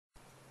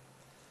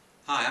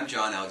Hi, I'm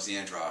John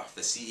Alexandrov,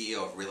 the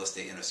CEO of Real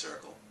Estate Inner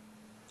Circle.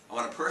 I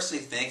want to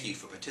personally thank you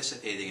for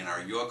participating in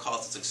our Your Call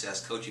to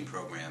Success coaching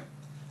program,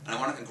 and I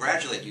want to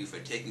congratulate you for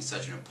taking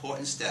such an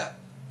important step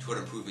toward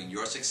improving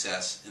your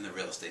success in the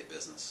real estate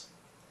business.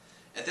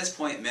 At this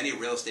point, many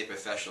real estate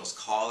professionals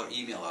call or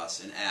email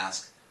us and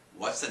ask,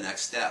 what's the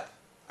next step?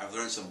 I've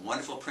learned some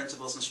wonderful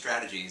principles and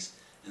strategies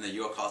in the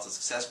Your Call to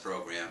Success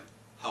program.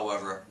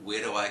 However,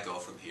 where do I go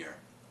from here?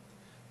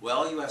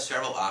 Well, you have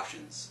several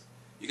options.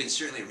 You can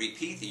certainly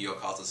repeat the Your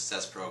Call to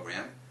Success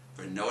program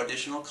for no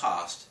additional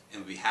cost,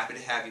 and we'll be happy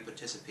to have you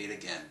participate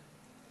again.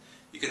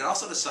 You can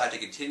also decide to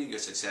continue your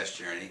success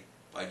journey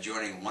by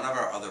joining one of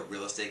our other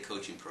real estate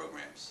coaching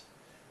programs.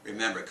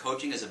 Remember,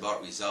 coaching is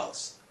about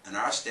results, and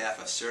our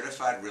staff of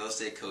certified real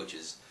estate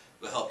coaches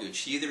will help you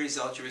achieve the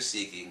results you are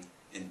seeking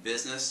in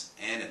business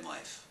and in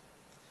life.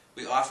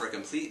 We offer a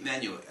complete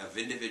menu of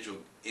individual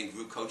and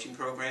group coaching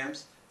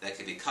programs that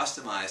can be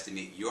customized to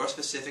meet your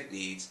specific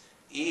needs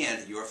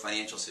and your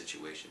financial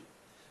situation.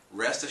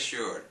 Rest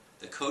assured,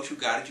 the coach who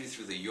guided you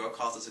through the Your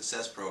Call to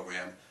Success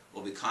program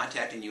will be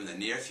contacting you in the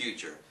near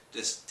future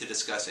to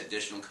discuss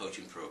additional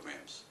coaching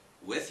programs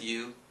with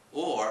you,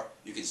 or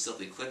you can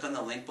simply click on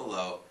the link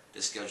below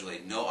to schedule a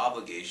no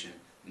obligation,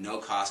 no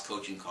cost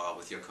coaching call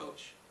with your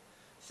coach.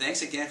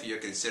 Thanks again for your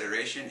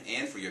consideration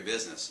and for your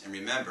business, and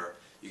remember,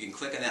 you can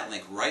click on that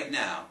link right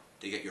now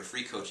to get your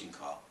free coaching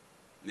call.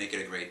 Make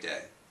it a great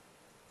day.